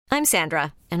I'm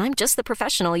Sandra, and I'm just the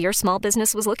professional your small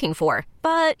business was looking for.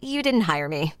 But you didn't hire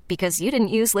me because you didn't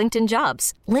use LinkedIn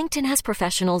Jobs. LinkedIn has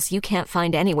professionals you can't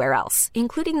find anywhere else,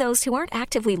 including those who aren't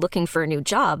actively looking for a new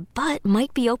job, but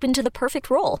might be open to the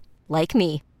perfect role, like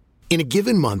me. In a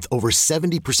given month, over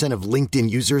 70% of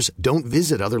LinkedIn users don't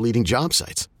visit other leading job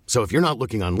sites. So if you're not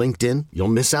looking on LinkedIn, you'll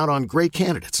miss out on great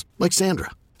candidates like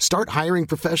Sandra. Start hiring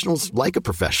professionals like a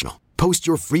professional. Post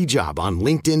your free job on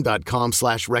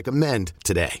linkedin.com/recommend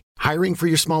today. Hiring for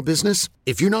your small business?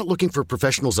 If you're not looking for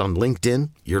professionals on LinkedIn,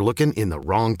 you're looking in the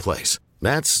wrong place.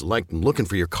 That's like looking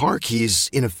for your car keys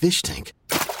in a fish tank.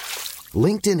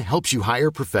 LinkedIn helps you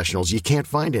hire professionals you can't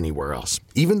find anywhere else,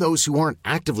 even those who aren't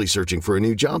actively searching for a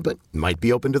new job but might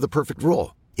be open to the perfect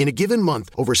role. In a given month,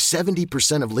 over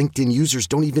 70% of LinkedIn users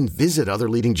don't even visit other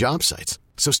leading job sites.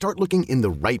 So start looking in the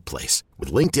right place.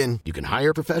 With LinkedIn, you can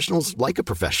hire professionals like a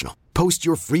professional. Post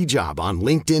your free job on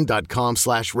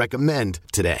linkedin.com/recommend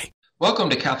today. Welcome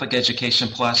to Catholic Education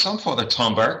Plus. I'm Father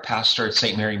Tom Burke, pastor at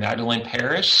St. Mary Magdalene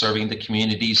Parish, serving the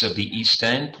communities of the East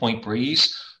End, Point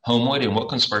Breeze, Homewood, and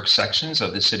Wilkinsburg sections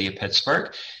of the city of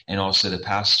Pittsburgh, and also the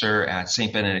pastor at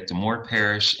St. Benedict de Moore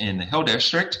Parish in the Hill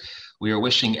District. We are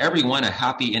wishing everyone a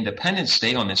happy Independence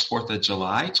Day on this 4th of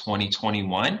July,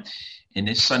 2021. And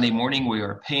this Sunday morning, we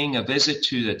are paying a visit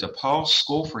to the DePaul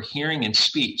School for Hearing and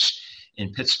Speech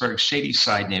in Pittsburgh's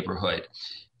Shadyside neighborhood.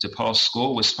 DePaul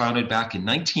School was founded back in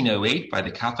 1908 by the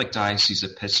Catholic Diocese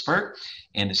of Pittsburgh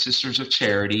and the Sisters of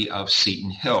Charity of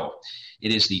Seton Hill.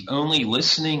 It is the only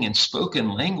listening and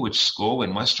spoken language school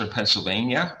in Western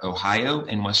Pennsylvania, Ohio,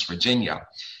 and West Virginia.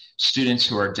 Students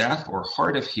who are deaf or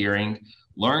hard of hearing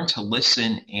learn to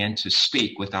listen and to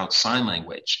speak without sign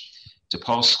language.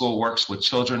 DePaul School works with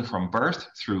children from birth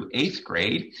through 8th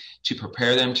grade to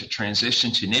prepare them to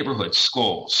transition to neighborhood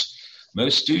schools.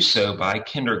 Most do so by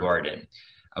kindergarten.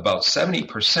 About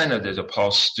 70% of the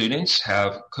DePaul students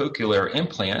have cochlear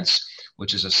implants,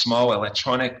 which is a small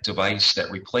electronic device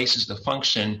that replaces the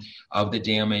function of the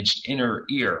damaged inner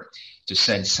ear to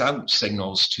send sound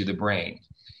signals to the brain.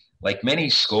 Like many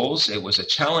schools, it was a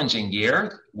challenging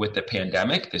year with the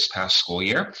pandemic this past school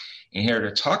year. And here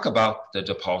to talk about the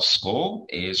DePaul School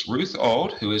is Ruth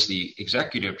Auld, who is the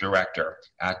executive director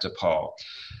at DePaul.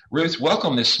 Ruth,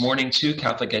 welcome this morning to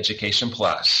Catholic Education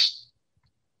Plus.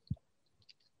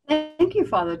 Thank you,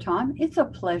 Father Tom. It's a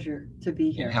pleasure to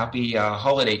be here. And happy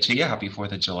holiday to you. Happy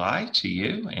 4th of July to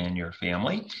you and your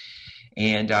family.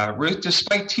 And Ruth,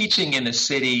 despite teaching in the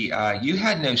city, you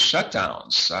had no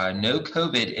shutdowns, no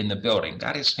COVID in the building.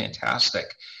 That is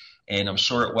fantastic. And I'm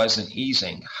sure it wasn't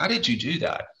easy. How did you do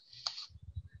that?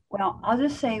 Well, I'll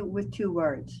just say with 2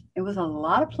 words. It was a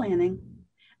lot of planning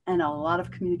and a lot of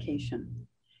communication.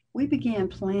 We began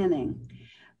planning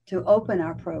to open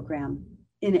our program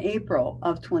in April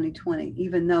of 2020,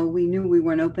 even though we knew we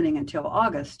weren't opening until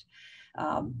August.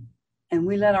 And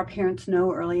we let our parents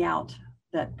know early out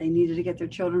that they needed to get their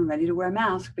children ready to wear a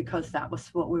mask because that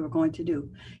was what we were going to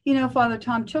do. You know, Father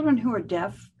Tom, children who are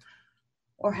deaf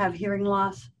or have hearing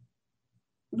loss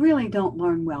really don't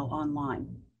learn well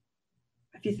online.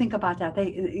 If you think about that,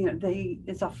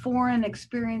 it's a foreign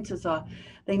experience.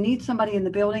 They need somebody in the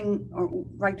building or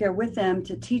right there with them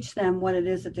to teach them what it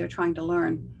is that they're trying to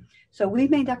learn. So we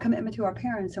made that commitment to our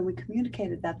parents and we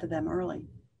communicated that to them early.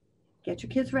 Get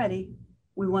your kids ready.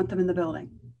 We want them in the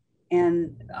building.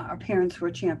 And our parents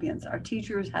were champions. Our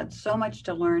teachers had so much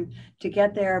to learn to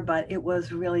get there, but it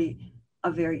was really a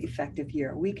very effective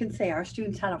year. We can say our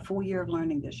students had a full year of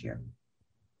learning this year.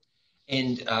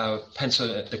 And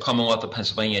the Commonwealth of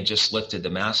Pennsylvania just lifted the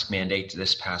mask mandate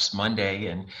this past Monday,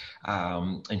 and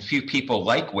few people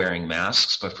like wearing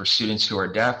masks, but for students who are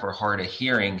deaf or hard of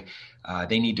hearing,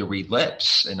 they need to read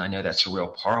lips, and I know that's a real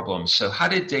problem. So how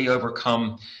did they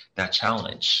overcome that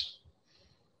challenge?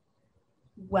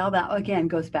 Well, that again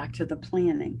goes back to the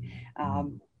planning.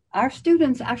 Our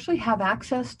students actually have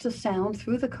access to sound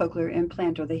through the cochlear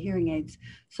implant or the hearing aids,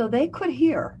 so they could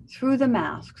hear through the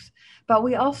masks. But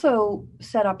we also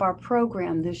set up our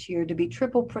program this year to be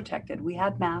triple protected. We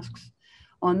had masks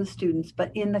on the students,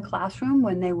 but in the classroom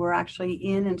when they were actually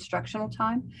in instructional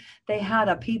time, they had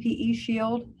a PPE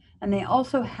shield, and they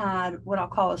also had what I'll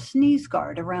call a sneeze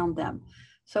guard around them.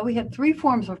 So we had 3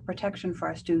 forms of protection for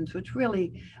our students, which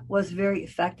really was very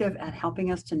effective at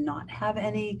helping us to not have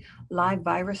any live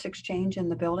virus exchange in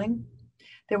the building.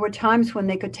 There were times when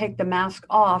they could take the mask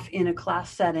off in a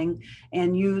class setting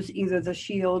and use either the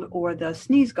shield or the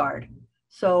sneeze guard.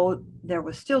 So there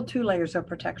was still 2 layers of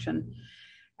protection.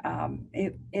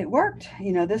 It worked.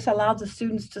 You know, this allowed the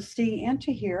students to see and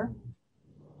to hear,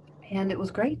 and it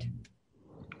was great.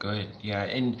 Good. Yeah.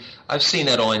 And I've seen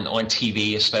that on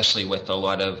TV, especially with a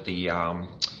lot of the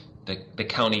the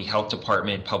county health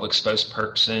department public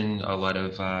spokesperson, a lot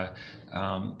of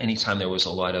anytime there was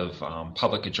a lot of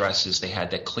public addresses, they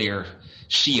had that clear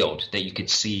shield that you could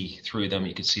see through them.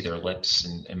 You could see their lips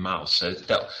and mouth. So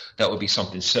that would be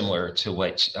something similar to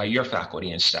what your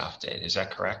faculty and staff did. Is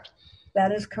that correct?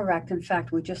 That is correct. In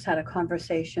fact, we just had a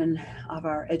conversation of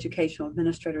our educational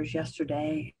administrators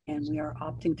yesterday, and we are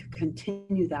opting to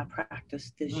continue that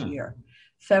practice this year.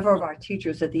 Several of our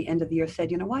teachers at the end of the year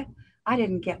said, you know what? I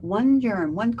didn't get one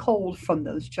germ, one cold from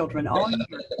those children all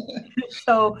year.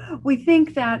 So we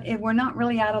think that we're not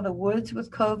really out of the woods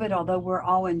with COVID, although we're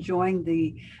all enjoying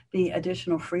the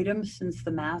additional freedoms since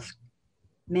the mask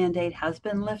mandate has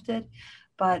been lifted.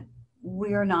 But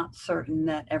we're not certain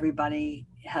that everybody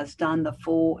has done the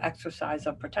full exercise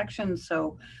of protection.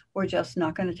 So we're just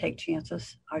not going to take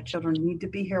chances. Our children need to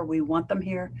be here. We want them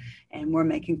here. And we're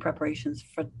making preparations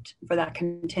for that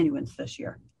continuance this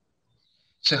year.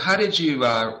 So how did you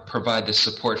provide the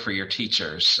support for your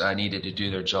teachers needed to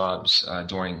do their jobs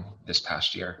during this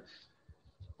past year?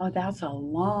 Oh, that's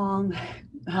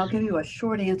I'll give you a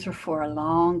short answer for a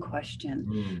long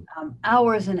question.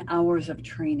 Hours and hours of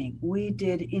training. We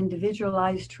did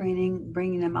individualized training,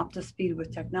 bringing them up to speed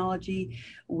with technology.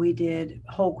 We did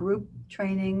whole group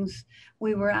trainings.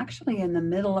 We were actually in the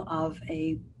middle of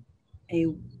a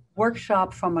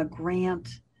workshop from a grant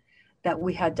that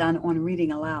we had done on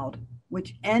reading aloud,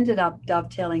 which ended up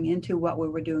dovetailing into what we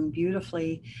were doing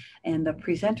beautifully. And the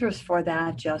presenters for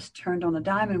that just turned on a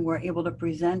dime and were able to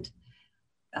present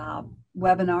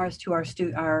webinars to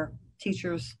our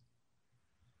teachers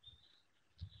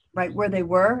right where they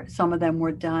were. Some of them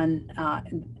were done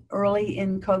early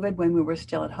in COVID when we were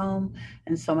still at home,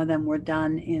 and some of them were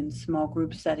done in small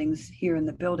group settings here in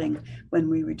the building when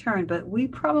we returned. But we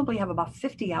probably have about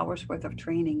 50 hours worth of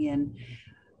training in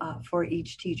for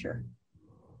each teacher.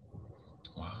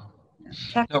 Wow.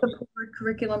 Tech support,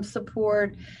 curriculum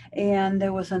support, and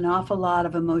there was an awful lot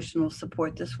of emotional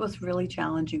support. This was really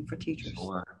challenging for teachers.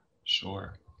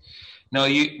 Sure. Now,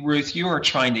 Ruth, you are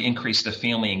trying to increase the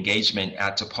family engagement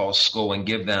at DePaul School and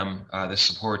give them the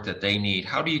support that they need.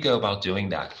 How do you go about doing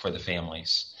that for the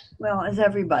families? Well, as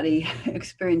everybody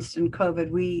experienced in COVID,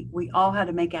 we all had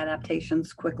to make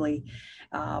adaptations quickly.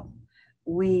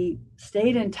 We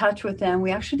stayed in touch with them.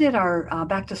 We actually did our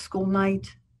back to school night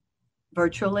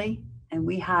virtually, and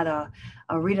we had a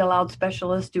read aloud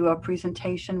specialist do a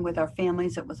presentation with our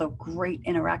families. It was a great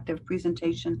interactive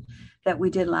presentation that we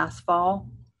did last fall.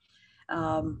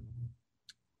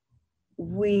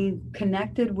 We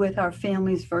connected with our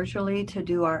families virtually to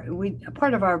do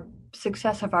part of our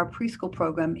success of our preschool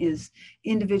program is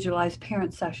individualized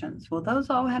parent sessions. Well, those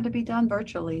all had to be done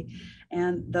virtually,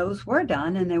 and those were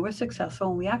done, and they were successful.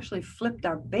 And we actually flipped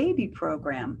our baby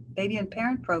and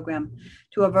parent program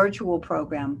to a virtual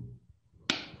program,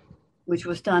 which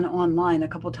was done online a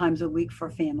couple times a week for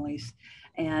families.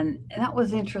 And that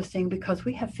was interesting because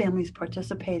we have families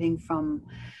participating from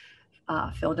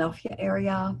Philadelphia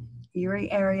area, Erie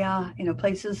area,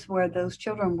 places where those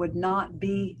children would not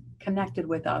be connected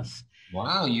with us.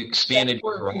 Wow, you expanded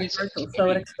your horizon.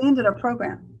 So it expanded our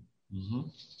program. Mm-hmm.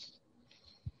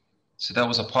 So that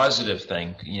was a positive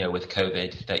thing, with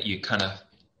COVID, that you kind of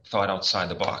thought outside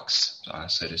the box,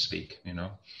 so to speak,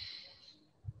 Now,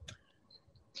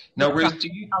 Ruth, do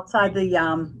you... Outside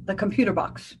the computer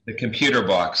box. The computer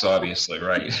box, obviously,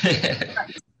 right?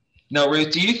 Now,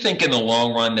 Ruth, do you think in the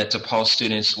long run that DePaul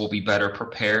students will be better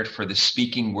prepared for the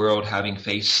speaking world having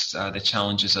faced the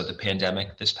challenges of the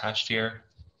pandemic this past year?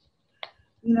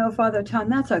 Father Tom,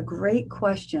 that's a great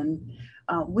question.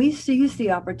 We seized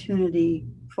the opportunity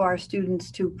for our students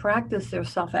to practice their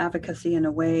self-advocacy in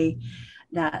a way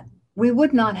that we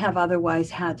would not have otherwise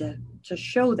had to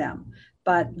show them.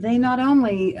 But they not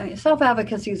only,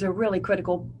 self-advocacy is a really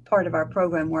critical part of our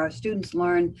program where our students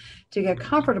learn to get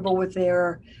comfortable with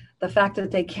the fact that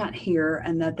they can't hear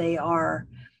and that they are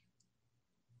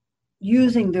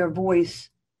using their voice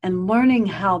and learning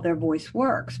how their voice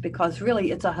works, because really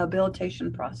it's a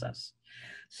habilitation process.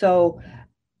 So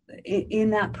in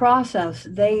that process,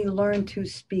 they learn to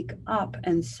speak up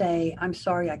and say, I'm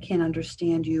sorry, I can't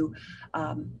understand you.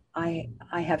 I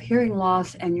have hearing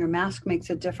loss and your mask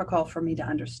makes it difficult for me to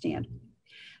understand.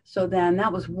 So then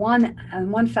that was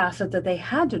one facet that they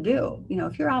had to do.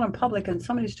 If you're out in public and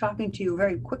somebody's talking to you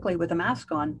very quickly with a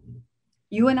mask on,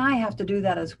 you and I have to do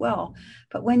that as well.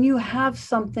 But when you have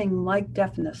something like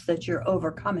deafness that you're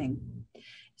overcoming,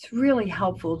 it's really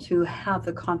helpful to have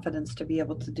the confidence to be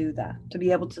able to do that, to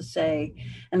be able to say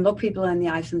and look people in the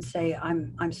eyes and say,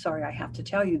 I'm sorry, I have to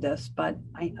tell you this, but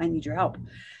I need your help.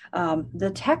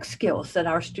 The tech skills that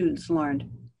our students learned,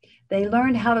 They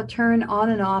learned how to turn on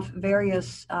and off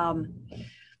various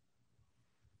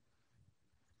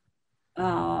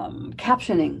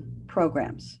captioning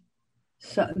programs.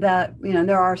 So that,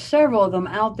 there are several of them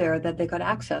out there that they could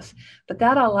access, but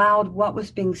that allowed what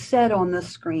was being said on the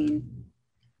screen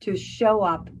to show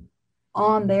up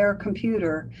on their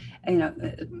computer,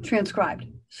 transcribed.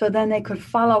 So then they could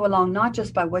follow along, not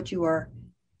just by what you are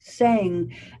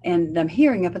saying and them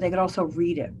hearing it, but they could also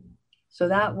read it. So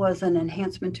that was an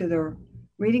enhancement to their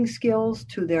reading skills,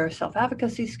 to their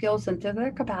self-advocacy skills, and to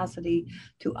their capacity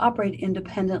to operate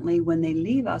independently when they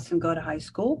leave us and go to high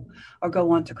school or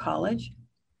go on to college.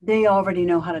 They already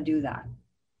know how to do that.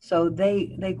 So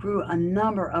they grew a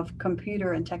number of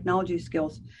computer and technology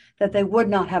skills that they would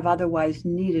not have otherwise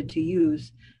needed to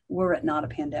use were it not a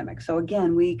pandemic. So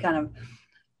again, we kind of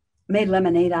made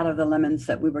lemonade out of the lemons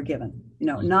that we were given.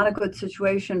 Not a good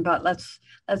situation, but let's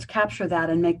capture that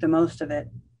and make the most of it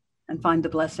and find the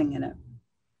blessing in it.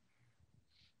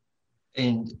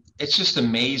 And it's just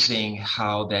amazing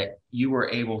how that you were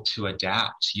able to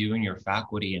adapt, you and your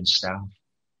faculty and staff,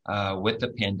 with the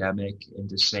pandemic, and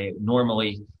to say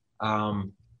normally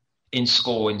in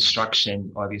school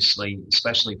instruction, obviously,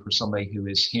 especially for somebody who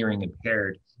is hearing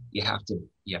impaired, you have to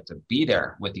be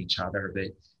there with each other. But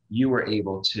you were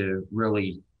able to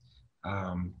really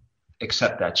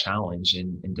accept that challenge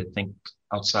and to think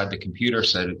outside the computer,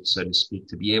 so to speak,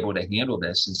 to be able to handle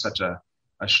this in such a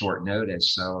short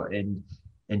notice. So, and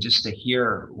just to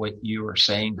hear what you were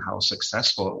saying, how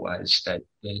successful it was, that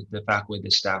the faculty,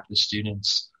 the staff, the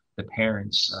students, the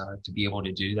parents, to be able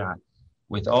to do that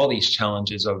with all these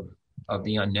challenges of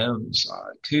the unknowns.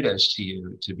 Kudos to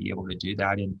you to be able to do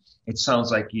that. And it sounds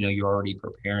like, you're already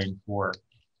preparing for,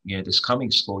 this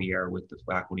coming school year with the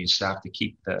faculty and staff to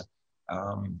keep the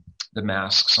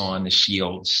masks on, the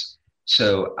shields.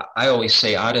 So I always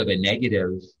say, out of a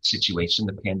negative situation,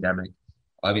 the pandemic,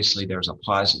 obviously there's a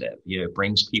positive. It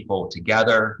brings people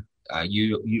together.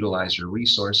 You utilize your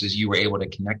resources. You were able to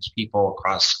connect people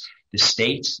across the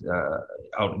state,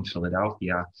 out in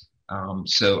Philadelphia.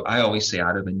 So I always say,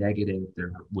 out of a negative,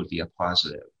 there would be a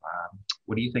positive.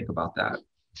 What do you think about that?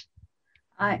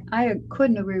 I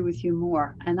couldn't agree with you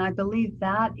more. And I believe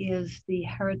that is the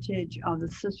heritage of the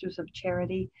Sisters of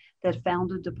Charity that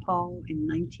founded DePaul in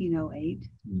 1908.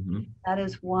 Mm-hmm.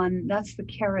 That's the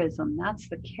charism, that's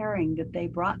the caring that they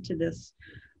brought to this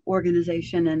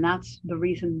organization. And that's the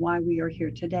reason why we are here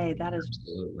today. That is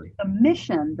absolutely the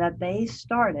mission that they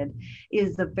started,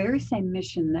 is the very same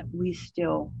mission that we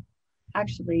still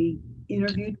actually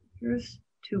interviewed teachers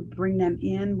to bring them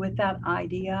in with that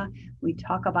idea. We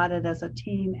talk about it as a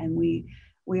team, and we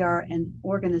are an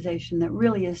organization that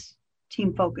really is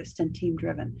team focused and team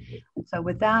driven. And so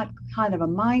with that kind of a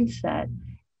mindset,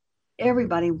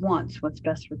 everybody wants what's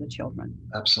best for the children.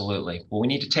 Absolutely. Well, we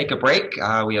need to take a break.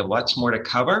 We have lots more to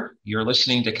cover. You're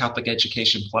listening to Catholic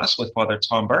Education Plus with Father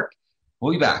Tom Burke.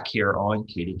 We'll be back here on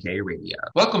KDK Radio.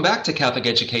 Welcome back to Catholic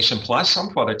Education Plus. I'm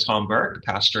Father Tom Burke,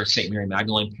 pastor at St. Mary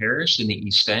Magdalene Parish in the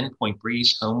East End, Point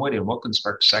Breeze, Homewood, and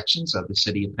Wilkinsburg sections of the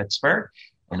city of Pittsburgh,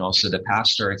 and also the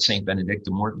pastor at St. Benedict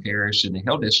de Moore Parish in the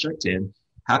Hill District. And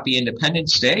happy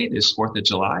Independence Day, this 4th of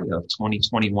July of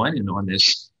 2021. And on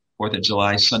this 4th of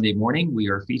July Sunday morning, we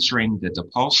are featuring the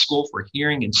DePaul School for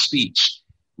Hearing and Speech,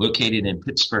 located in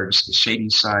Pittsburgh's Shady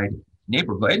Side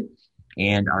neighborhood.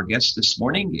 And our guest this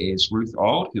morning is Ruth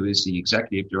Auld, who is the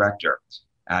executive director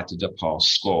at the DePaul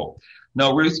School.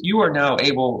 Now, Ruth, you are now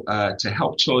able to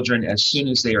help children as soon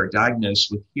as they are diagnosed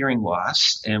with hearing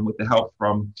loss. And with the help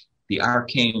from the Our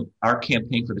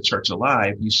Campaign for the Church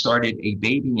Alive, you started a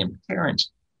baby and parent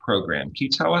program. Can you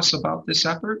tell us about this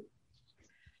effort?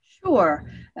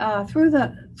 Sure. Through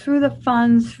the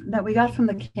funds that we got from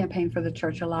the Campaign for the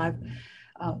Church Alive,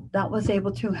 that was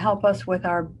able to help us with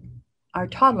our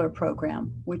toddler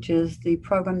program, which is the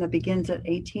program that begins at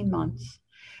 18 months.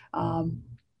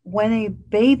 When a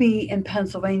baby in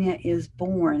Pennsylvania is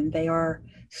born, they are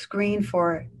screened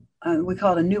for, we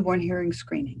call it a newborn hearing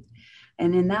screening.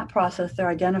 And in that process, they're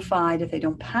identified if they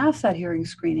don't pass that hearing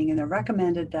screening, and they're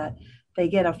recommended that they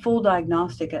get a full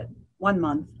diagnostic at 1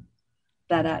 month,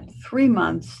 that at 3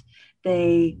 months,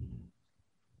 they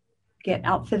get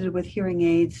outfitted with hearing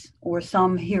aids or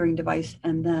some hearing device,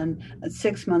 and then at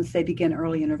 6 months they begin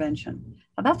early intervention.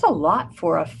 Now, that's a lot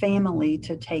for a family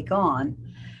to take on,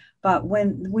 but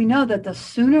when we know that the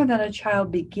sooner that a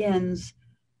child begins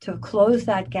to close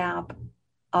that gap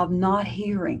of not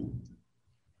hearing,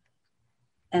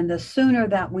 and the sooner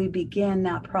that we begin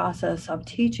that process of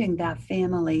teaching that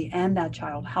family and that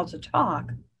child how to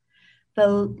talk,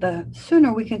 the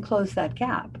sooner we can close that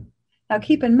gap. Now,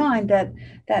 keep in mind that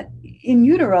in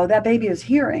utero, that baby is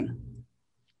hearing.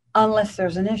 unless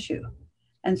there's an issue.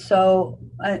 And so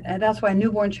and that's why a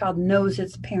newborn child knows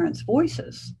its parents'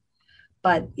 voices.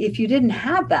 But if you didn't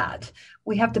have that,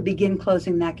 we have to begin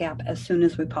closing that gap as soon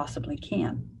as we possibly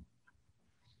can.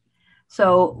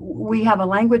 So we have a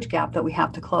language gap that we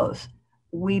have to close.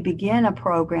 We begin a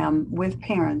program with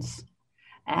parents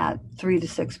at 3 to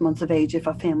 6 months of age. If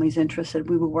a family's interested,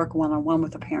 we will work one-on-one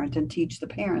with the parent and teach the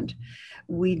parent.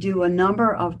 We do a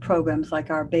number of programs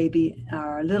like our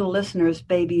Little Listeners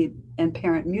baby and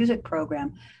parent music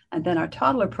program. And then our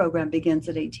toddler program begins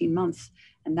at 18 months.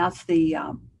 And that's the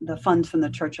funds from the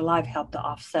Church Alive help to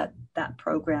offset that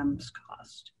program's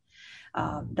cost.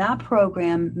 That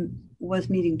program was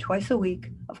meeting twice a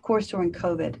week. Of course, during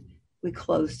COVID, we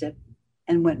closed it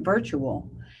and went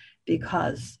virtual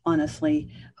because,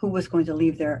 honestly, who was going to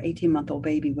leave their 18-month-old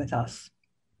baby with us?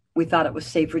 We thought it was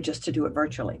safer just to do it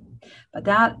virtually. But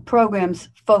that program's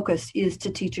focus is to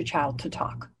teach a child to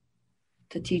talk,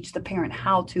 to teach the parent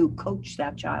how to coach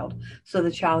that child so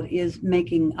the child is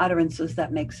making utterances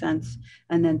that make sense.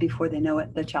 And then before they know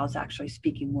it, the child's actually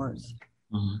speaking words.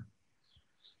 Mm-hmm.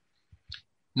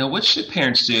 Now, what should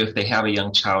parents do if they have a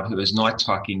young child who is not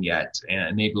talking yet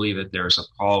and they believe that there's a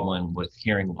problem with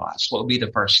hearing loss? What would be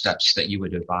the first steps that you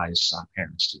would advise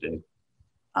parents to do?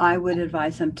 I would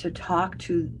advise them to talk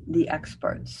to the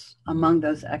experts. Among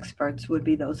those experts would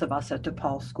be those of us at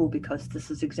DePaul School, because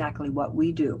this is exactly what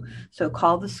we do. So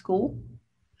call the school.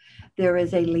 There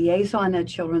is a liaison at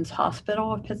Children's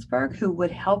Hospital of Pittsburgh who would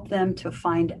help them to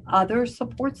find other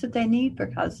supports that they need,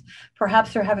 because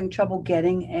perhaps they're having trouble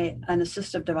getting an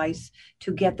assistive device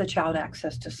to get the child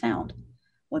access to sound.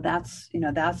 Well, that's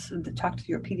talk to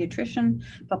your pediatrician,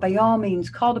 but by all means,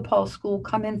 call DePaul School,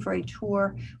 come in for a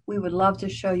tour. We would love to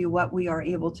show you what we are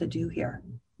able to do here.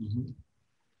 Mm-hmm.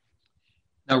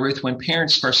 Now, Ruth, when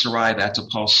parents first arrive at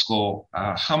DePaul School,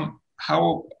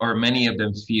 how are many of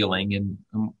them feeling, and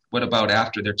what about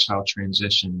after their child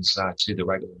transitions to the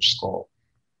regular school?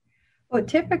 Well,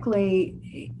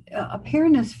 typically, a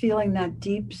parent is feeling that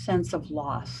deep sense of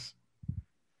loss.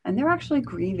 And they're actually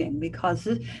grieving because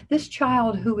this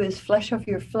child who is flesh of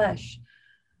your flesh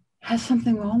has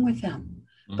something wrong with them.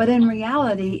 Mm-hmm. But in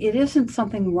reality, it isn't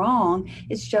something wrong.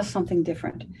 It's just something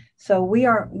different. So we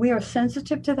are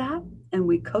sensitive to that, and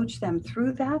we coach them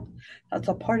through that. That's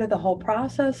a part of the whole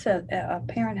process. A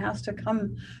parent has to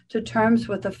come to terms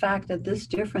with the fact that this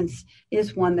difference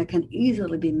is one that can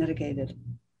easily be mitigated.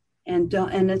 And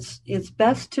it's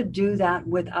best to do that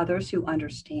with others who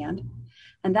understand.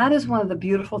 And that is one of the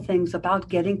beautiful things about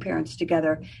getting parents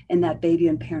together in that baby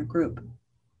and parent group.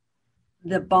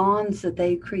 The bonds that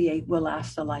they create will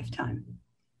last a lifetime,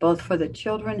 both for the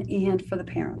children and for the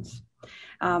parents.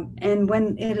 And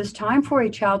when it is time for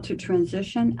a child to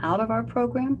transition out of our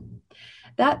program,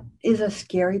 that is a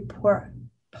scary part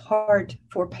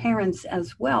for parents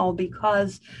as well,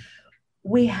 because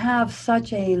we have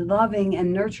such a loving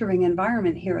and nurturing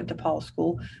environment here at DePaul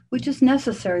School, which is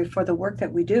necessary for the work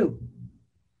that we do.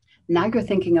 Now you're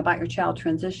thinking about your child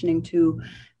transitioning to,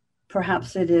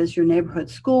 perhaps it is your neighborhood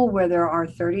school where there are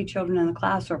 30 children in the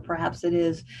class, or perhaps it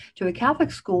is to a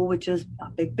Catholic school, which is a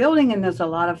big building and there's a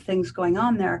lot of things going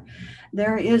on there.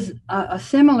 There is a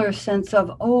similar sense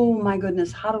of, oh my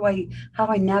goodness, how do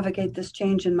I navigate this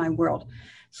change in my world?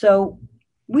 So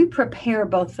we prepare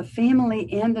both the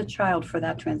family and the child for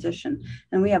that transition.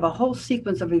 And we have a whole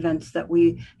sequence of events that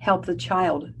we help the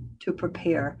child to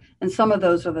prepare. And some of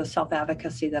those are the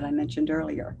self-advocacy that I mentioned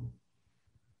earlier.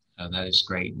 That is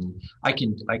great. And I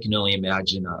can only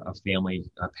imagine a family,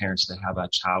 parents that have a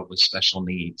child with special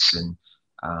needs,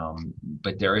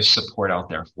 but there is support out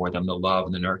there for them, the love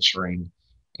and the nurturing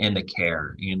and the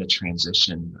care and the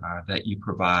transition that you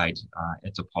provide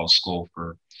at DePaul School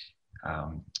for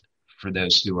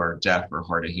those who are deaf or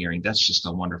hard of hearing. That's just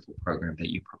a wonderful program that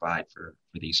you provide for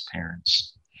these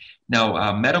parents.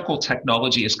 Now, medical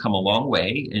technology has come a long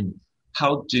way, and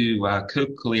how do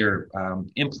cochlear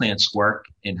implants work,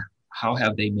 and how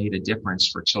have they made a difference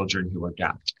for children who are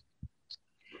deaf?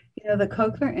 The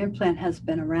cochlear implant has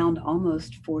been around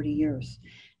almost 40 years,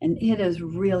 and it is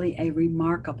really a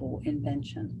remarkable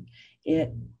invention.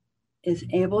 It is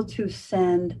able to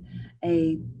send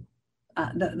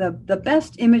the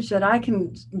best image that I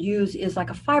can use is like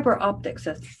a fiber optics,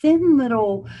 a thin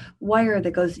little wire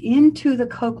that goes into the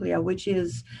cochlea, which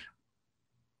is,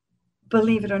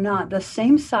 believe it or not, the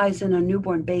same size in a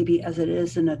newborn baby as it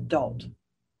is an adult.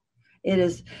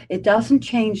 It doesn't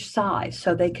change size,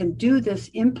 so they can do this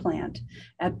implant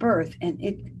at birth, and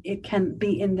it can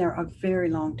be in there a very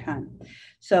long time.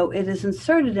 So it is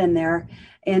inserted in there,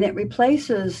 and it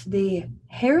replaces the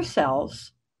hair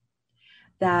cells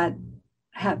that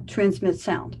transmit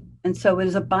sound. And so it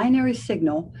is a binary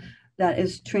signal that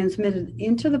is transmitted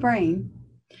into the brain.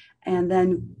 And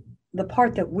then the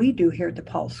part that we do here at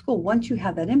DePaul School, once you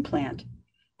have that implant,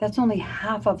 that's only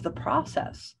half of the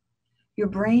process. Your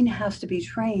brain has to be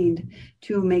trained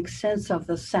to make sense of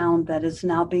the sound that is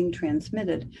now being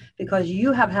transmitted, because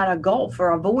you have had a gulf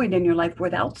or a void in your life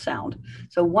without sound.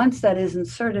 So once that is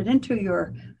inserted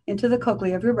into the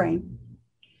cochlea of your brain,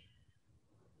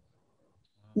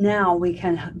 now we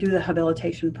can do the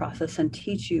habilitation process and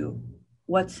teach you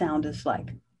what sound is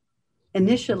like.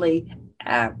 Initially,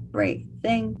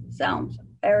 everything sounds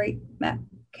very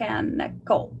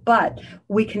mechanical, but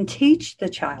we can teach the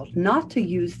child not to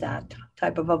use that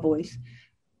type of a voice.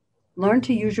 Learn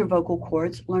to use your vocal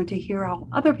cords, learn to hear how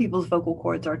other people's vocal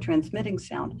cords are transmitting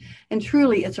sound. And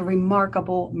truly, it's a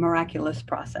remarkable, miraculous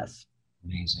process.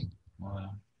 Amazing.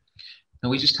 Wow. And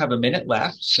we just have a minute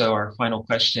left. So our final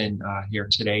question here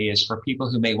today is for people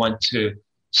who may want to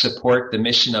support the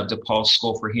mission of DePaul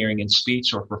School for Hearing and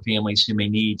Speech, or for families who may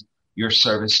need your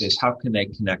services. How can they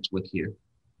connect with you?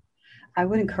 I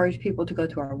would encourage people to go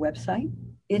to our website.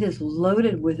 It is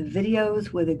loaded with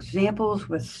videos, with examples,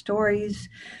 with stories.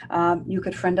 You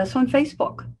could friend us on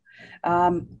Facebook.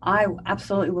 I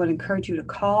absolutely would encourage you to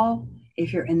call.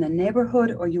 If you're in the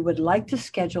neighborhood or you would like to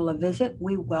schedule a visit,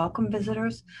 we welcome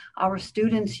visitors. Our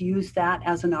students use that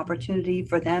as an opportunity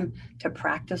for them to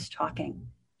practice talking.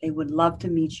 They would love to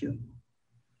meet you.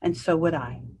 And so would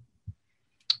I.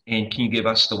 And can you give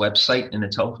us the website and the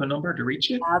telephone number to reach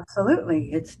you?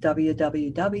 Absolutely. It's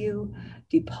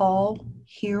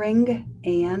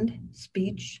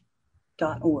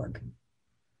www.DePaulHearingAndSpeech.org.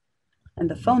 And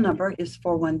the phone number is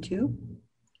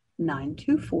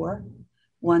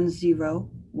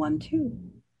 412-924-1012.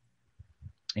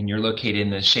 And you're located in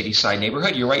the Shady Side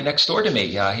neighborhood. You're right next door to me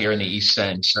here in the East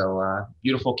End. So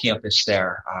beautiful campus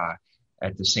there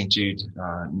at the St. Jude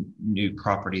new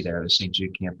property there, the St.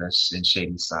 Jude campus in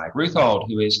Shady Side. Ruth Auld,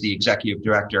 who is the Executive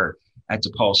Director at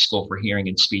DePaul School for Hearing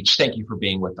and Speech, thank you for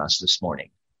being with us this morning.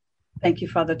 Thank you,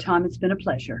 Father Tom. It's been a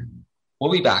pleasure.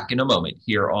 We'll be back in a moment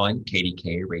here on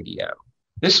KDKA Radio.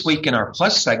 This week in our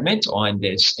Plus segment on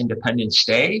this Independence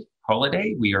Day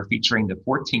holiday, we are featuring the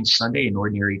 14th Sunday in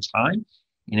Ordinary Time.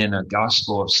 And in the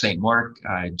Gospel of St. Mark,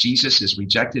 Jesus is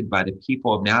rejected by the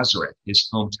people of Nazareth, his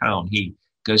hometown. He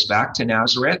goes back to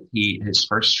Nazareth, his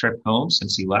first trip home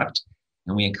since he left,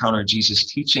 and we encounter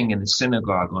Jesus teaching in the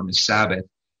synagogue on the Sabbath.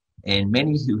 And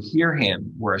many who hear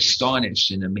him were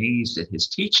astonished and amazed at his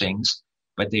teachings,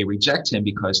 but they reject him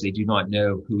because they do not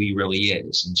know who he really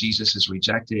is. And Jesus is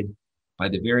rejected by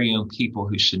the very own people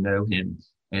who should know him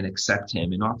and accept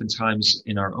him. And oftentimes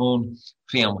in our own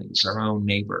families, our own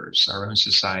neighbors, our own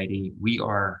society, we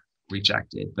are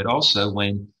rejected. But also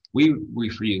when we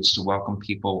refuse to welcome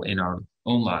people in our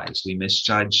own lives, we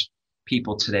misjudge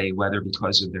people today, whether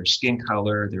because of their skin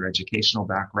color, their educational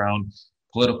background,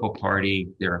 political party,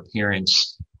 their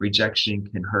appearance. Rejection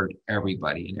can hurt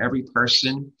everybody. And every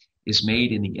person is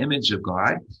made in the image of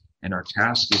God. And our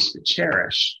task is to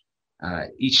cherish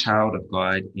each child of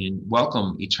God and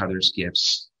welcome each other's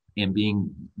gifts and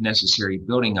being necessary,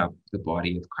 building up the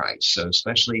body of Christ. So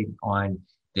especially on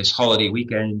this holiday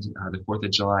weekend, the 4th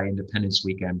of July, Independence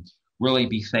Weekend, really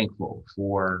be thankful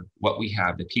for what we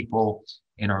have, the people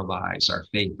in our lives, our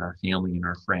faith, our family, and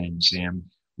our friends, and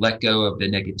let go of the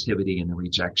negativity and the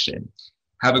rejection.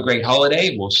 Have a great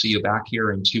holiday. We'll see you back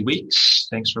here in 2 weeks.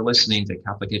 Thanks for listening to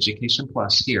Catholic Education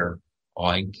Plus here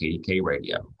on KDK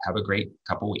Radio. Have a great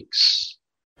couple weeks.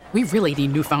 We really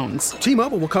need new phones.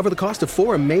 T-Mobile will cover the cost of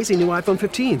 4 amazing new iPhone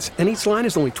 15s, and each line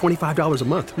is only $25 a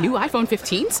month. New iPhone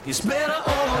 15s? It's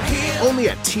better over here. Only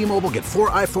at T-Mobile, get 4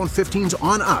 iPhone 15s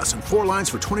on us and 4 lines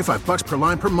for $25 per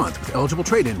line per month with eligible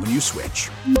trade-in when you switch.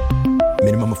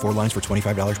 Minimum of 4 lines for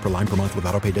 $25 per line per month with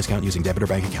autopay discount using debit or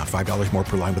bank account. $5 more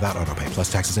per line without autopay,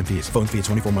 plus taxes and fees. Phone fee at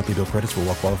 24 monthly bill credits for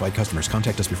well-qualified customers.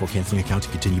 Contact us before canceling account to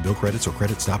continue bill credits or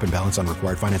credit stop and balance on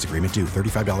required finance agreement due.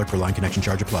 $35 per line connection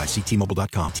charge applies. See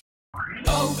T-Mobile.com.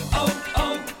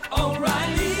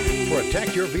 O'Reilly.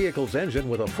 Protect your vehicle's engine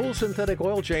with a full synthetic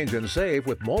oil change and save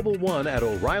with Mobile One at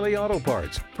O'Reilly Auto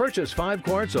Parts. Purchase 5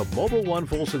 quarts of Mobile One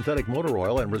full synthetic motor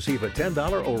oil and receive a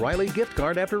 $10 O'Reilly gift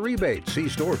card after rebate. See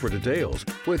store for details.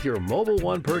 With your Mobile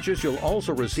One purchase, you'll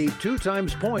also receive 2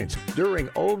 times points during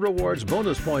O Rewards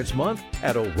Bonus Points Month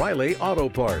at O'Reilly Auto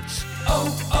Parts.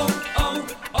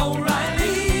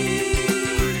 O'Reilly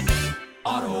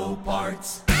Auto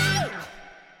Parts.